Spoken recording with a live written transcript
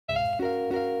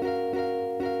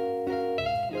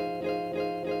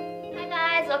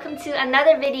welcome to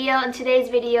another video. In today's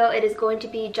video, it is going to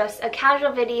be just a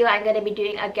casual video. I'm going to be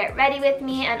doing a get ready with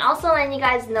me and also letting you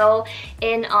guys know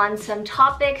in on some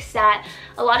topics that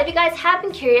a lot of you guys have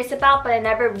been curious about but I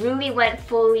never really went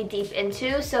fully deep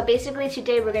into. So basically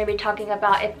today we're going to be talking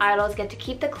about if idols get to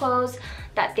keep the clothes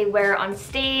that they wear on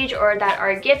stage or that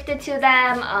are gifted to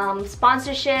them,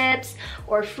 sponsorships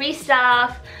or free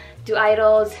stuff. Do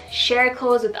idols share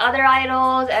clothes with other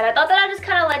idols? And I thought that I'd just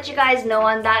kind of let you guys know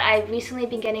on that. I've recently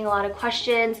been getting a lot of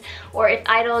questions, or if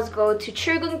idols go to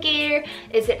출근길,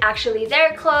 is it actually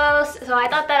their clothes? So I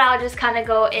thought that I'll just kind of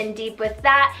go in deep with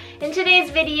that. In today's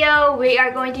video, we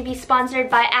are going to be sponsored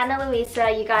by Ana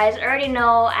Luisa. You guys already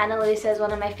know Ana Luisa is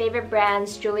one of my favorite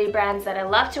brands, jewelry brands that I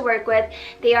love to work with.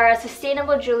 They are a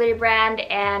sustainable jewelry brand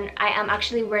and I am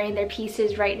actually wearing their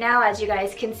pieces right now, as you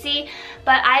guys can see.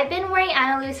 But I've been wearing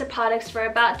Ana Luisa products for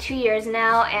about 2 years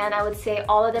now, and I would say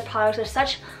all of their products are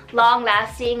such long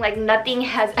lasting, like nothing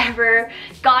has ever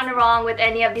gone wrong with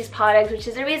any of these products, which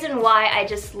is the reason why I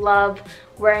just love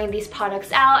wearing these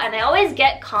products out, and I always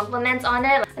get compliments on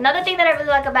it. Another thing that I really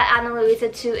like about Ana Luisa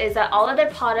too is that all of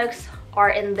their products are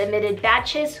in limited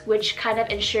batches, which kind of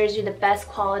ensures you the best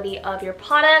quality of your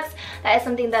products. That is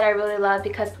something that I really love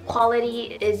because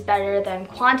quality is better than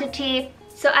quantity.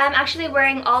 So I'm actually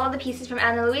wearing all of the pieces from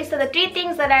Ana Luisa. The 3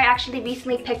 things that I actually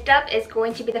recently picked up is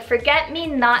going to be the Forget Me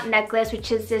Not necklace,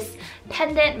 which is this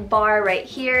pendant bar right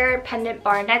here, pendant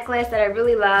bar necklace that I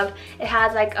really love. It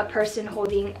has like a person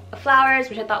holding flowers,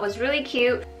 which I thought was really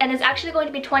cute. And it's actually going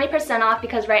to be 20% off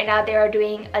because right now they are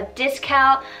doing a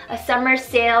discount, a summer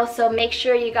sale. So make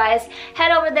sure you guys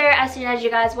head over there as soon as you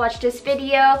guys watch this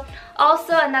video.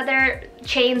 Also, another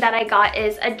chain that I got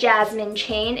is a Jasmin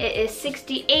chain. It is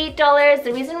 $68.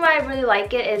 The reason why I really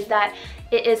like it is that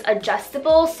it is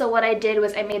adjustable. So what I did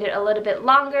was I made it a little bit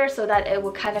longer so that it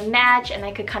would kind of match and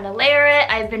I could kind of layer it.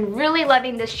 I've been really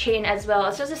loving this chain as well.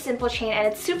 It's just a simple chain and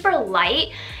it's super light,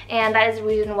 and that is the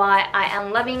reason why I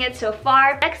am loving it so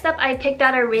far. Next up, I picked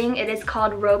out a ring. It is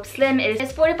called Rope Slim. It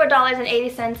is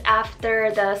 $44.80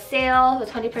 after the sale, the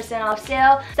 20% off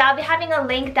sale. So I'll be having a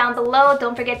link down below.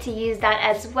 Don't forget to use that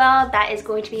as well. That is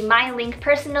going to be my link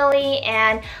personally,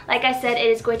 and like I said, it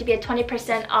is going to be a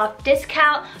 20% off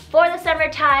discount for the summertime.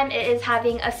 It is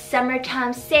having a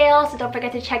summertime sale, so don't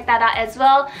forget to check that out as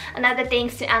well. Another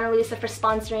thanks to Ana Luisa for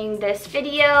sponsoring this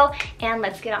video, and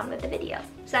let's get on with the video.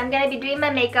 So I'm going to be doing my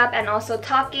makeup and also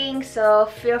talking, so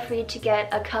feel free to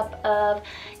get a cup of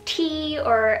tea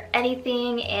or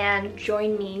anything and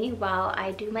join me while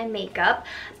I do my makeup.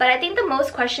 But I think the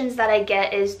most questions that I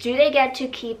get is, do they get to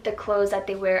keep the clothes that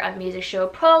they wear on music show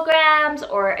programs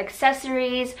or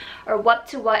accessories, or what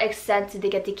to what extent do they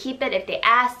get to keep it? If they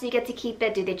ask, do you get to keep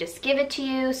it? Do they just give it to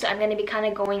you? So I'm going to be kind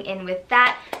of going in with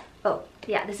that. Oh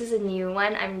yeah, this is a new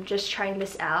one. I'm just trying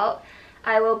this out.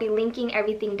 I will be linking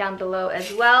everything down below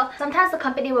as well. Sometimes the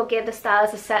company will give the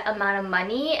stylist a set amount of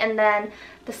money and then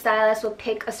the stylist will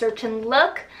pick a certain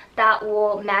look that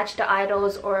will match the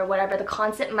idols or whatever the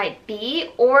concept might be,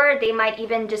 or they might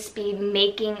even just be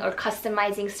making or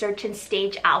customizing certain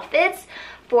stage outfits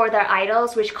for their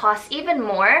idols, which costs even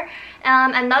more.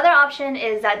 Another option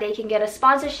is that they can get a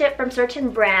sponsorship from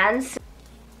certain brands.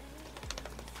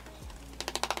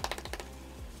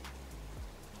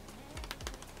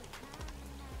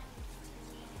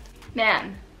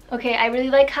 Man, okay, I really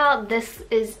like how this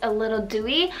is a little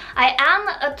dewy. I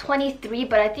am a 23,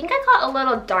 but I think I got a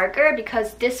little darker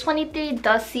because this 23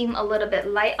 does seem a little bit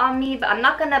light on me, but I'm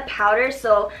not gonna powder,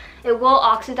 so it will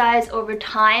oxidize over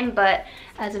time, but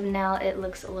as of now, it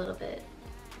looks a little bit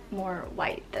more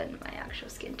white than my actual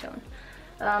skin tone.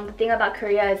 The thing about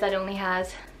Korea is that it only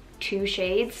has 2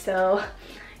 shades, so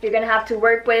you're gonna have to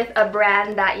work with a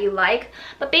brand that you like.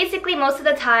 But basically, most of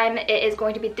the time, it is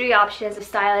going to be 3 options. The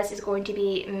stylist is going to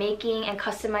be making and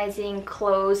customizing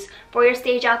clothes for your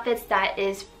stage outfits that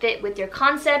is fit with your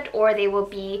concept, or they will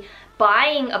be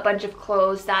buying a bunch of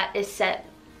clothes that is set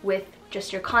with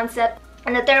just your concept.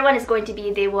 And the third one is going to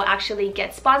be they will actually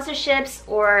get sponsorships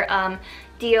or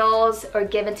deals or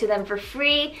given to them for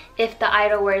free if the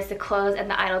idol wears the clothes and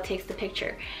the idol takes the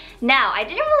picture. Now, I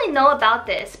didn't really know about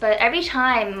this, but every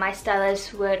time my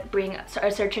stylist would bring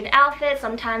a certain outfit,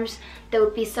 sometimes there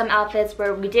would be some outfits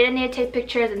where we didn't need to take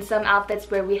pictures and some outfits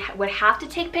where we would have to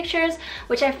take pictures,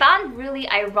 which I found really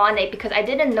ironic because I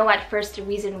didn't know at first the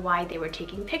reason why they were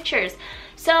taking pictures.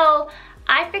 So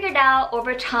I figured out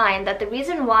over time that the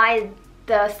reason why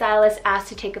the stylist asked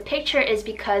to take a picture is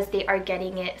because they are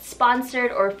getting it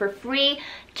sponsored or for free.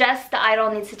 Just the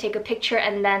idol needs to take a picture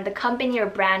and then the company or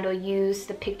brand will use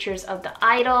the pictures of the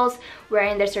idols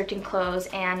wearing their certain clothes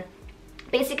and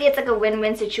basically it's like a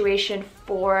win-win situation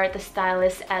for the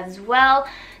stylist as well.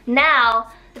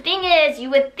 Now, the thing is, you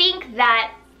would think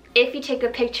that if you take a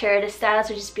picture, the stylist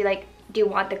would just be like, do you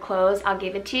want the clothes? I'll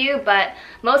give it to you. But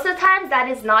most of the times that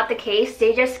is not the case.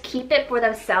 They just keep it for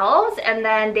themselves and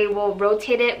then they will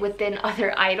rotate it within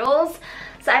other idols.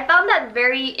 So I found that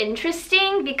very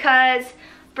interesting because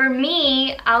for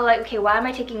me, I was like, okay, why am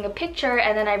I taking a picture?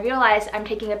 And then I realized I'm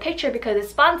taking a picture because it's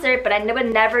sponsored, but I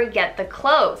would never get the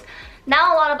clothes.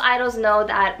 Now a lot of idols know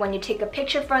that when you take a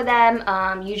picture for them,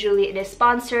 usually it is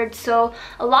sponsored. So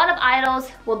a lot of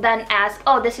idols will then ask,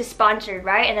 oh, this is sponsored,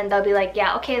 right? And then they'll be like,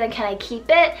 yeah, okay, then can I keep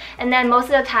it? And then most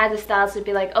of the time the stylist would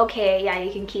be like, okay, yeah,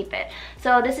 you can keep it.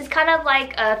 So this is kind of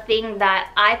like a thing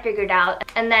that I figured out.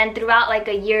 And then throughout like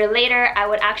a year later, I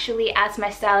would actually ask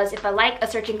my stylist if I like a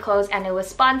certain clothes and it was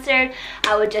sponsored,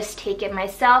 I would just take it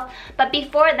myself. But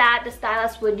before that, the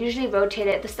stylist would usually rotate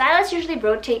it. The stylists usually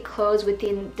rotate clothes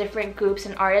within different groups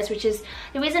and artists, which is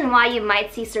the reason why you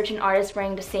might see certain artists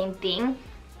wearing the same thing.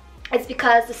 It's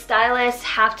because the stylists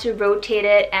have to rotate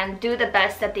it and do the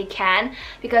best that they can,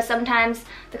 because sometimes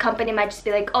the company might just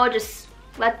be like, oh, just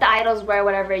let the idols wear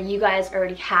whatever you guys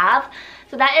already have.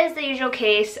 So that is the usual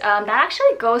case. That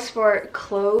actually goes for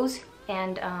clothes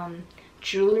and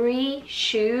jewelry,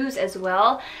 shoes as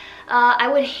well. I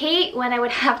would hate when I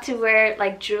would have to wear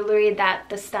like jewelry that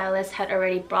the stylist had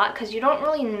already brought, because you don't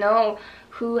really know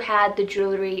who had the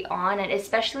jewelry on, and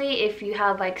especially if you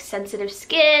have like sensitive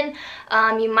skin,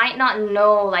 you might not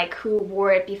know like who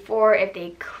wore it before, if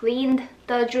they cleaned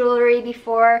the jewelry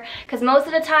before, because most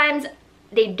of the times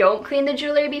they don't clean the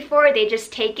jewelry before, they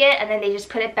just take it and then they just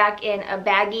put it back in a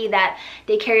baggie that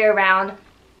they carry around,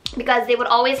 because they would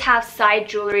always have side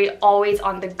jewelry always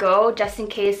on the go just in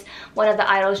case one of the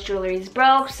idol's jewelry is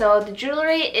broke. So the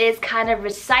jewelry is kind of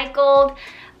recycled.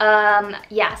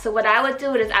 Yeah, so what I would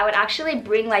do is I would actually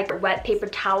bring like a wet paper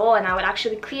towel and I would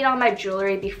actually clean all my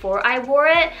jewelry before I wore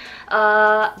it.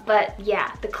 But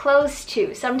yeah, the clothes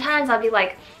too. Sometimes I'll be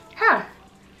like, huh,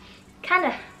 kind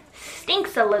of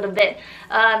stinks a little bit,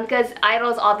 because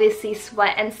idols obviously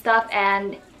sweat and stuff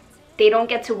and they don't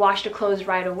get to wash the clothes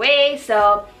right away.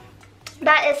 So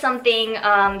that is something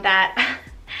that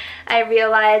I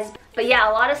realized. But yeah,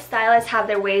 a lot of stylists have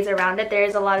their ways around it.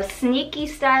 There's a lot of sneaky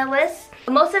stylists.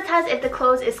 Most of the times if the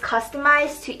clothes is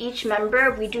customized to each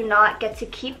member, we do not get to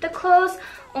keep the clothes,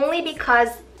 only because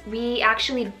we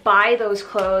actually buy those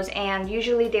clothes, and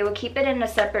usually they will keep it in a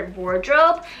separate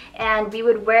wardrobe and we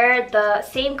would wear the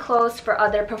same clothes for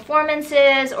other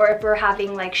performances, or if we're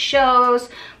having like shows,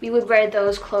 we would wear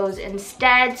those clothes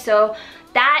instead. So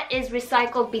that is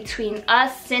recycled between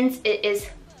us since it is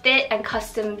fit and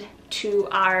custom to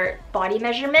our body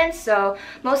measurements. So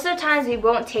most of the times we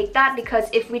won't take that, because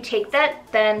if we take that,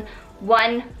 then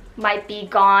one might be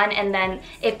gone, and then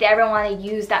if they ever want to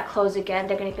use that clothes again,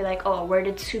 they're gonna be like, oh, where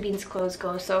did Soobienie's clothes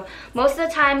go? So most of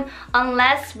the time,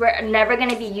 unless we're never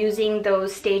gonna be using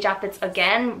those stage outfits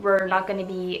again, we're not gonna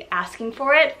be asking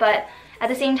for it. But at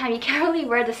the same time, you can't really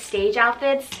wear the stage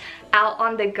outfits out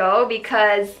on the go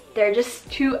because they're just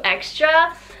too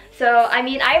extra. So I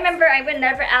mean, I remember I would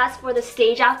never ask for the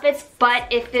stage outfits, but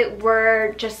if it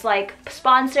were just like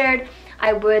sponsored,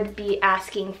 I would be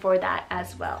asking for that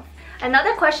as well.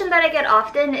 Another question that I get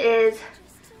often is,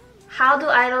 how do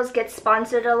idols get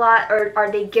sponsored a lot, or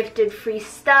are they gifted free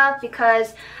stuff?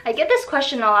 Because I get this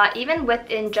question a lot, even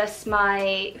within just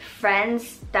my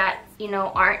friends that, you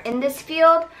know, aren't in this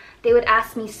field. They would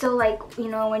ask me, so like, you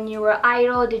know, when you were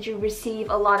idol, did you receive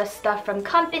a lot of stuff from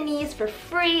companies for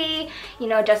free, you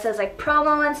know, just as like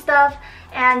promo and stuff?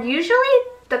 And usually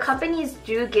the companies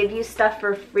do give you stuff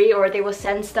for free, or they will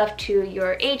send stuff to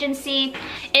your agency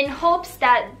in hopes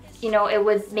that, you know, it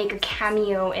would make a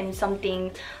cameo in something.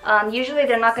 Usually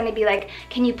they're not going to be like,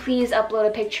 can you please upload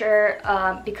a picture,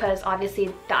 because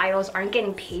obviously the idols aren't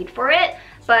getting paid for it.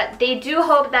 But they do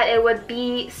hope that it would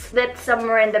be slipped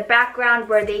somewhere in the background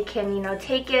where they can, you know,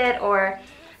 take it, or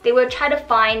they would try to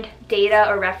find data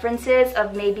or references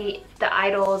of maybe the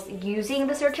idols using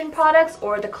the certain products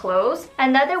or the clothes.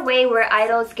 Another way where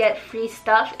idols get free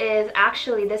stuff is,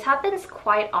 actually this happens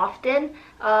quite often.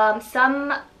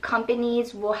 Some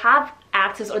companies will have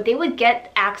access, or they would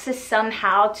get access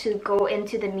somehow to go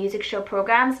into the music show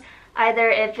programs. Either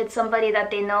if it's somebody that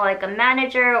they know, like a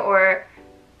manager, or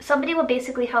somebody will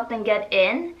basically help them get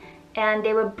in, and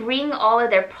they would bring all of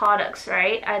their products,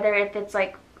 right? Either if it's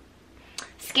like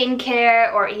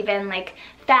skincare, or even like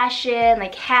fashion,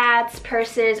 like hats,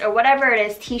 purses, or whatever it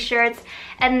is, t-shirts.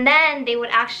 And then they would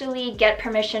actually get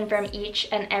permission from each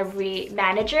and every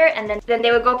manager, and then they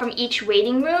would go from each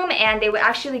waiting room and they would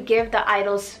actually give the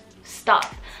idols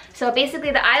stuff. So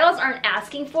basically the idols aren't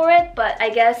asking for it, but I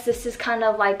guess this is kind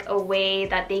of like a way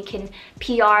that they can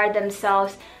PR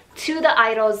themselves to the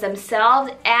idols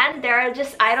themselves. And there are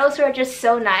just idols who are just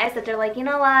so nice that they're like, you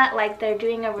know what, like they're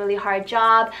doing a really hard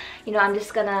job, you know, I'm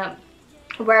just gonna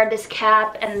wear this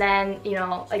cap and then, you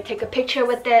know, like take a picture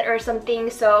with it or something.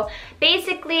 So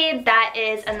basically that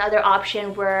is another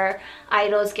option where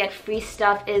idols get free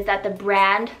stuff, is that the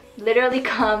brand literally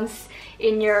comes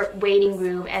in your waiting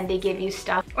room and they give you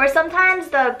stuff. Or sometimes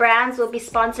the brands will be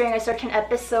sponsoring a certain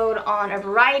episode on a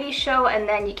variety show and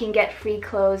then you can get free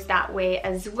clothes that way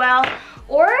as well.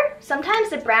 Or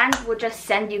sometimes the brands will just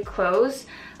send you clothes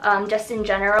just in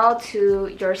general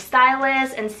to your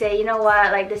stylist and say, you know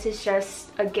what, like this is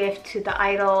just a gift to the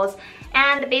idols.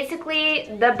 And basically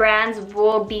the brands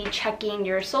will be checking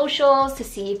your socials to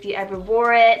see if you ever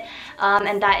wore it,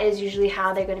 and that is usually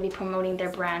how they're going to be promoting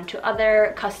their brand to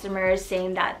other customers,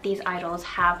 saying that these idols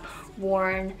have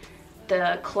worn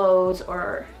the clothes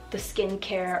or the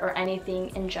skincare or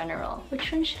anything in general.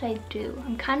 Which one should I do?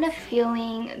 I'm kind of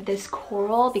feeling this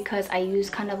coral because I use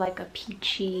kind of like a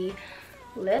peachy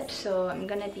lip, so I'm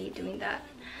gonna be doing that.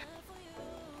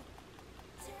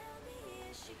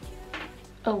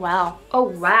 Oh wow, oh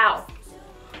wow,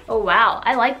 oh wow,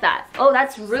 I like that. Oh,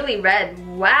 that's really red.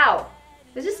 Wow,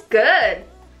 this is good.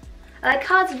 I like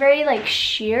how it's very like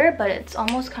sheer, but it's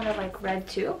almost kind of like red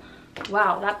too.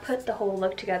 Wow, that put the whole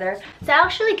look together. So I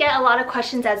actually get a lot of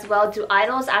questions as well. Do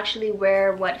idols actually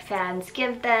wear what fans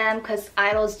give them? Because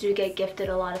idols do get gifted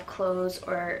a lot of clothes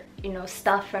or, you know,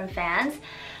 stuff from fans.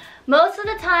 Most of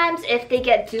the times, if they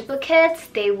get duplicates,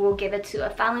 they will give it to a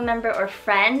family member or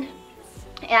friend.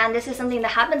 And this is something that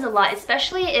happens a lot,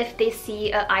 especially if they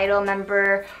see an idol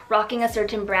member rocking a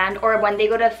certain brand, or when they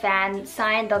go to a fan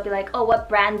sign, they'll be like, oh, what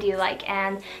brand do you like?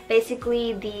 And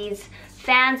basically these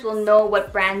fans will know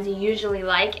what brands you usually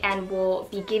like and will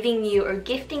be giving you or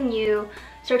gifting you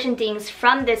certain things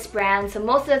from this brand. So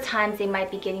most of the times they might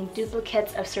be getting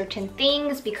duplicates of certain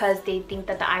things because they think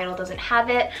that the idol doesn't have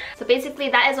it. So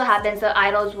basically that is what happens. The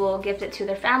idols will gift it to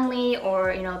their family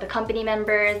or, you know, the company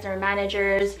members, their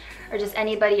managers, or just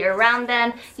anybody around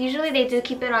them. Usually they do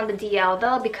keep it on the DL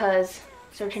though, because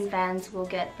certain fans will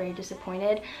get very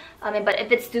disappointed. But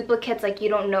if it's duplicates, like you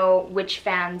don't know which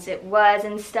fans it was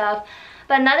and stuff.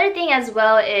 But another thing as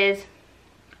well is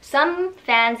some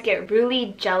fans get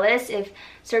really jealous if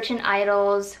certain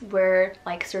idols wear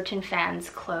like certain fans'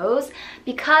 clothes,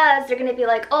 because they're gonna be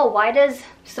like, oh, why does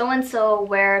so-and-so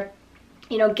wear,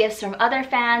 you know, gifts from other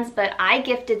fans, but I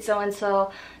gifted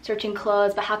so-and-so certain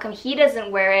clothes, but how come he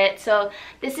doesn't wear it? So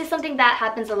this is something that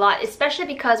happens a lot, especially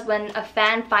because when a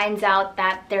fan finds out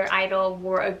that their idol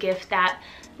wore a gift that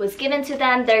was given to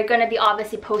them, they're gonna be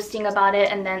obviously posting about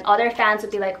it, and then other fans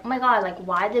would be like, oh my god, like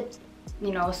why did,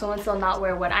 you know, so-and-so not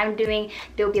wear what I'm doing?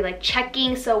 They'll be like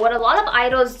checking. So what a lot of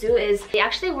idols do is they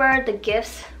actually wear the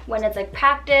gifts when it's like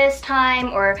practice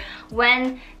time, or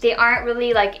when they aren't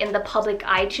really like in the public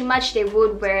eye too much, they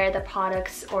would wear the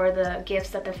products or the gifts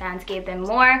that the fans gave them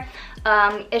more.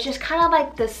 It's just kind of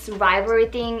like this rivalry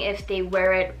thing if they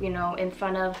wear it, you know, in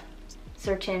front of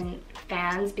certain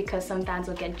fans, because some fans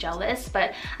will get jealous.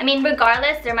 But I mean,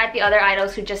 regardless, there might be other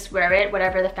idols who just wear it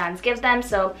whatever the fans give them,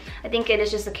 so I think it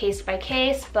is just a case by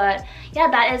case. But yeah,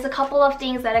 that is a couple of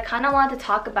things that I kind of wanted to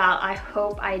talk about. I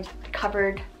hope I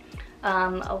covered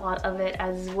a lot of it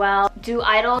as well. Do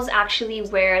idols actually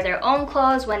wear their own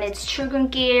clothes when it's Trugun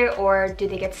gear, or do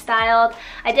they get styled?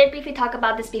 I did briefly talk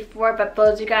about this before, but for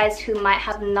those of you guys who might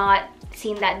have not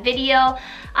seen that video,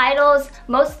 idols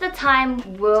most of the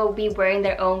time will be wearing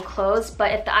their own clothes,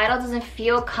 but if the idol doesn't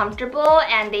feel comfortable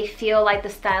and they feel like the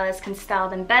stylist can style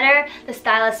them better, the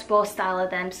stylist will style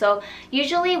them. So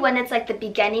usually when it's like the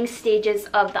beginning stages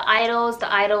of the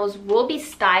idols will be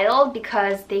styled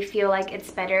because they feel like it's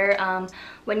better.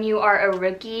 When you are a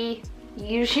rookie,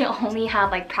 you usually only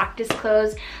have like practice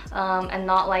clothes and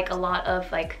not like a lot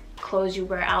of like clothes you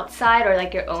wear outside or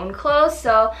like your own clothes.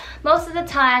 So most of the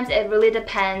times it really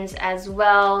depends as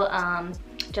well,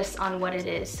 just on what it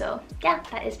is. So yeah,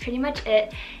 that is pretty much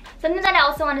it. Something that I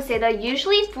also want to say though,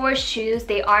 usually for shoes,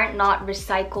 they aren't not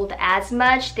recycled as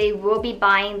much. They will be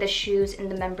buying the shoes in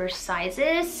the member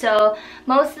sizes. So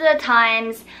most of the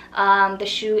times the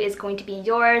shoe is going to be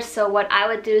yours. So what I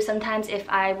would do sometimes if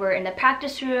I were in the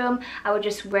practice room, I would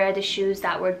just wear the shoes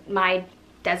that were my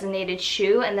designated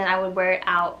shoe, and then I would wear it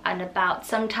out and about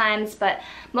sometimes. But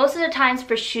most of the times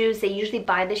for shoes, they usually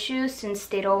buy the shoes since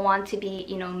they don't want to be,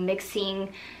 you know,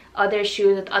 mixing other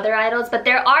shoes with other idols. But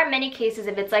there are many cases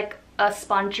if it's like a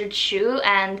sponsored shoe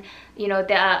and, you know,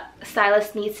 the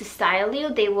stylist needs to style you,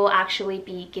 they will actually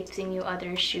be gifting you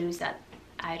other shoes that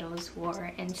idols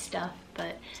wore and stuff.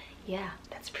 But yeah,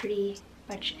 that's pretty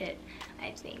much it,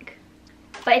 I think.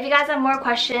 But if you guys have more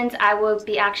questions, I will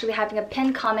be actually having a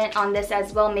pinned comment on this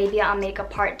as well. Maybe I'll make a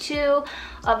part 2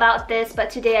 about this, but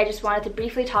today I just wanted to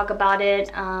briefly talk about it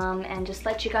and just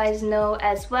let you guys know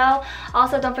as well.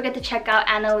 Also, don't forget to check out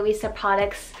Ana Luisa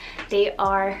products. They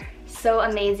are so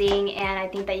amazing, and I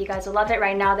think that you guys will love it.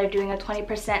 Right now they're doing a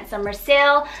 20% summer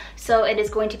sale, so it is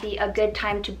going to be a good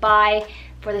time to buy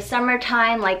for the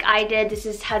summertime like I did.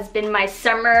 This has been my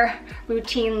summer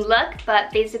routine look.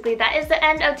 But basically that is the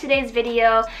end of today's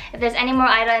video. If there's any more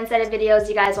idol instead of videos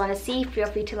you guys want to see, feel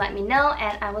free to let me know,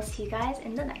 and I will see you guys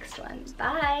in the next one.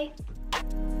 Bye!